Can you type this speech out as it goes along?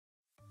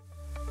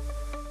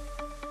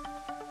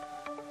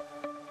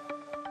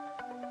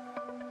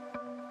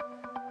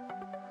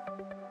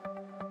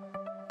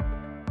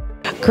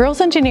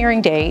Girls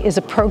Engineering Day is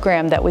a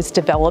program that was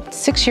developed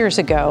 6 years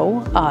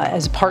ago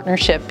as a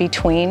partnership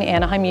between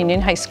Anaheim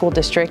Union High School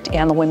District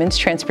and the Women's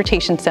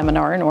Transportation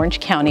Seminar in Orange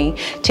County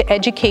to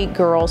educate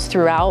girls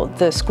throughout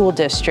the school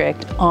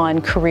district on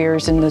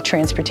careers in the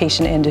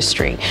transportation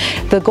industry.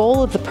 The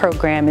goal of the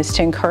program is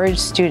to encourage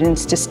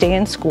students to stay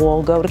in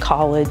school, go to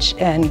college,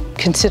 and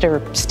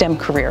consider STEM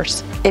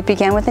careers. It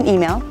began with an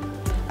email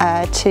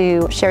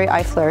to Sherry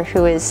Eifler,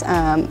 who is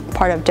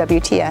part of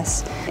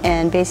WTS,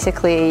 and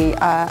basically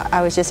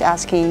I was just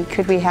asking,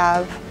 could we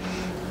have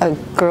a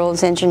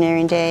Girls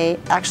Engineering Day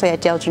actually at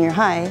Dale Junior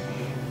High,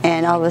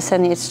 and all of a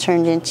sudden it's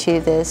turned into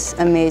this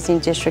amazing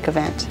district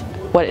event.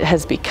 What it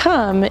has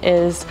become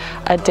is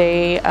a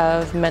day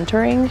of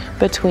mentoring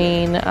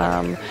between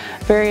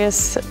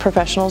various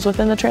professionals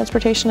within the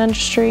transportation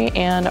industry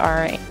and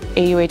our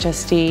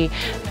AUHSD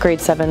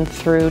grade 7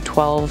 through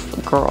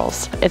 12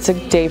 girls. It's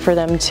a day for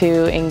them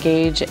to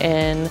engage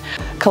in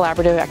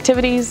collaborative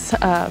activities,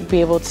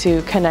 be able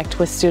to connect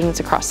with students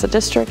across the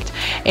district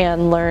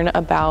and learn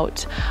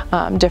about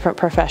different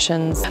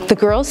professions. The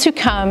girls who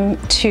come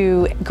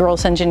to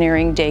Girls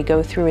Engineering Day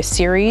go through a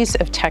series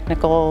of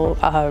technical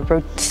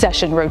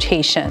session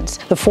rotations.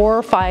 The 4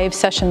 or 5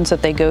 sessions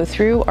that they go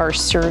through are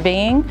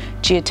surveying,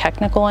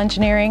 geotechnical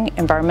engineering,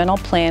 environmental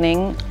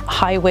planning,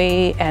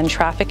 highway and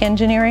traffic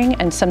engineering,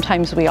 and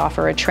sometimes we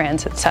offer a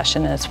transit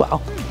session as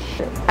well.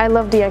 I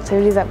love the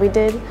activities that we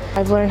did.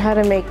 I've learned how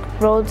to make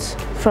roads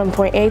from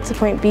point A to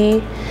point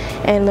B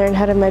and learn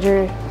how to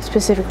measure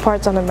specific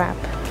parts on the map.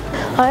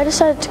 I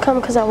decided to come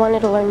because I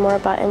wanted to learn more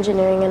about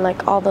engineering and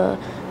like all the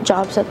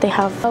jobs that they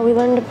have. We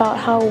learned about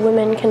how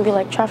women can be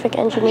like traffic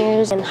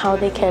engineers and how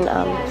they can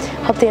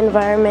help the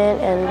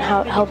environment and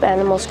help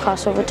animals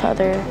cross over to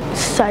other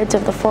sides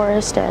of the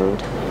forest and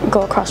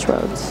go across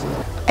roads.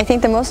 I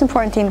think the most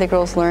important thing the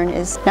girls learn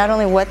is not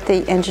only what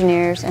the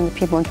engineers and the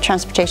people in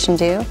transportation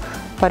do,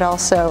 but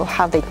also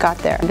how they got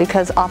there.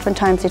 Because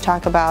oftentimes they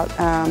talk about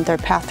their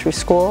path through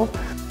school.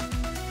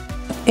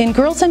 In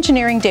Girls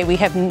Engineering Day, we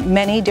have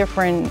many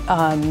different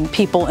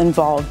people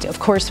involved. Of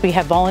course, we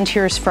have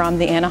volunteers from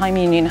the Anaheim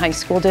Union High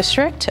School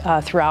District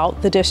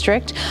throughout the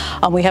district.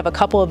 We have a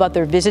couple of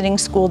other visiting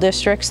school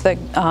districts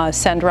that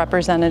send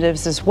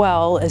representatives as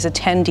well as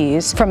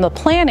attendees. From the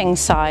planning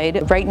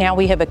side, right now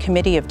we have a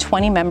committee of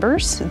 20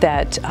 members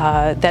that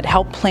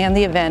help plan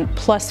the event,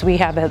 plus we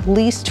have at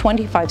least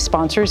 25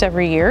 sponsors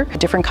every year,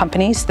 different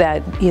companies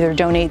that either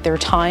donate their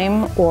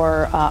time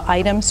or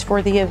items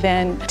for the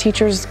event.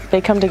 Teachers, they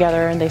come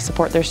together and they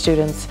support their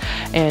students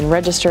in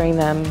registering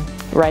them,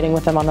 riding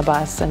with them on the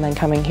bus, and then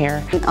coming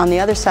here. On the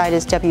other side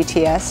is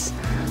WTS,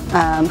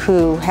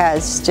 who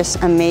has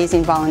just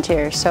amazing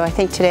volunteers. So I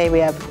think today we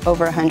have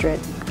over 100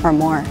 or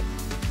more.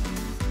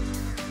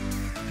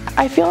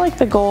 I feel like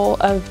the goal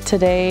of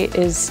today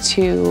is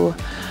to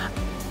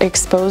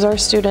expose our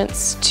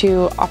students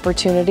to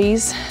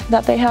opportunities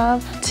that they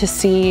have, to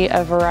see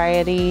a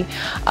variety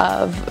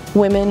of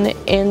women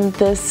in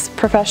this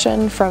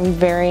profession from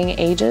varying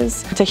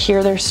ages, to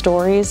hear their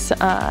stories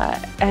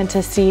and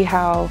to see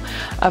how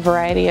a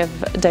variety of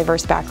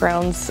diverse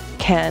backgrounds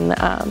can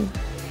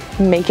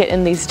make it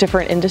in these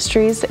different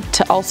industries,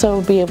 to also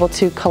be able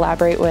to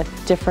collaborate with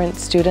different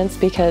students,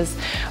 because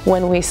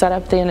when we set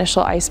up the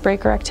initial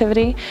icebreaker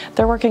activity,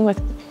 they're working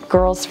with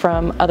girls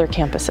from other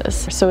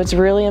campuses. So it's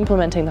really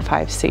implementing the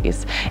 5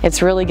 C's.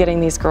 It's really getting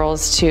these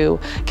girls to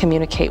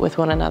communicate with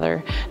one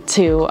another,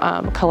 to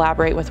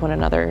collaborate with one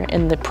another.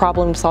 In the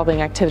problem-solving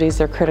activities,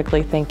 they're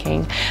critically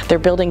thinking. They're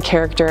building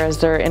character as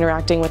they're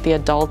interacting with the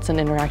adults and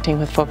interacting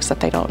with folks that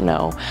they don't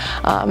know.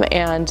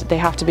 And they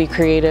have to be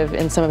creative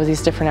in some of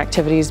these different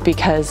activities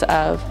because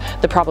of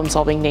the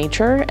problem-solving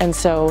nature, and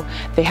so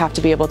they have to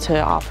be able to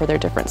offer their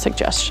different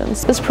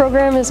suggestions. This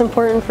program is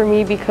important for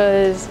me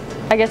because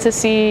I get to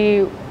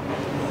see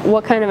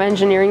what kind of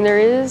engineering there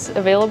is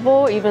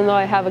available. Even though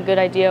I have a good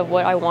idea of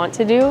what I want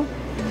to do,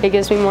 it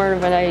gives me more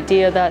of an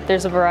idea that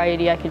there's a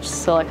variety I could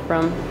select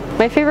from.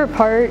 My favorite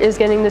part is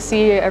getting to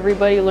see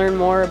everybody learn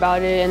more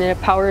about it, and it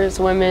empowers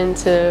women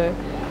to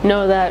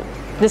know that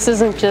this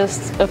isn't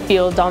just a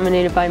field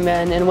dominated by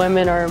men, and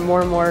women are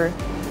more and more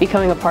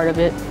becoming a part of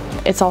it.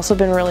 It's also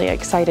been really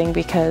exciting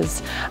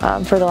because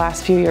for the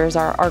last few years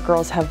our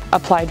girls have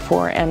applied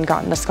for and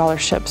gotten the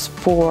scholarships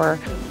for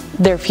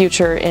their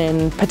future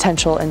in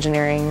potential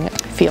engineering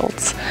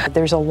fields.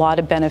 There's a lot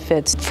of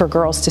benefits for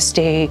girls to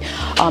stay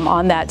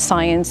on that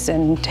science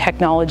and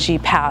technology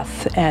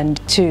path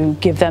and to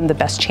give them the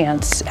best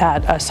chance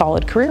at a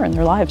solid career in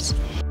their lives.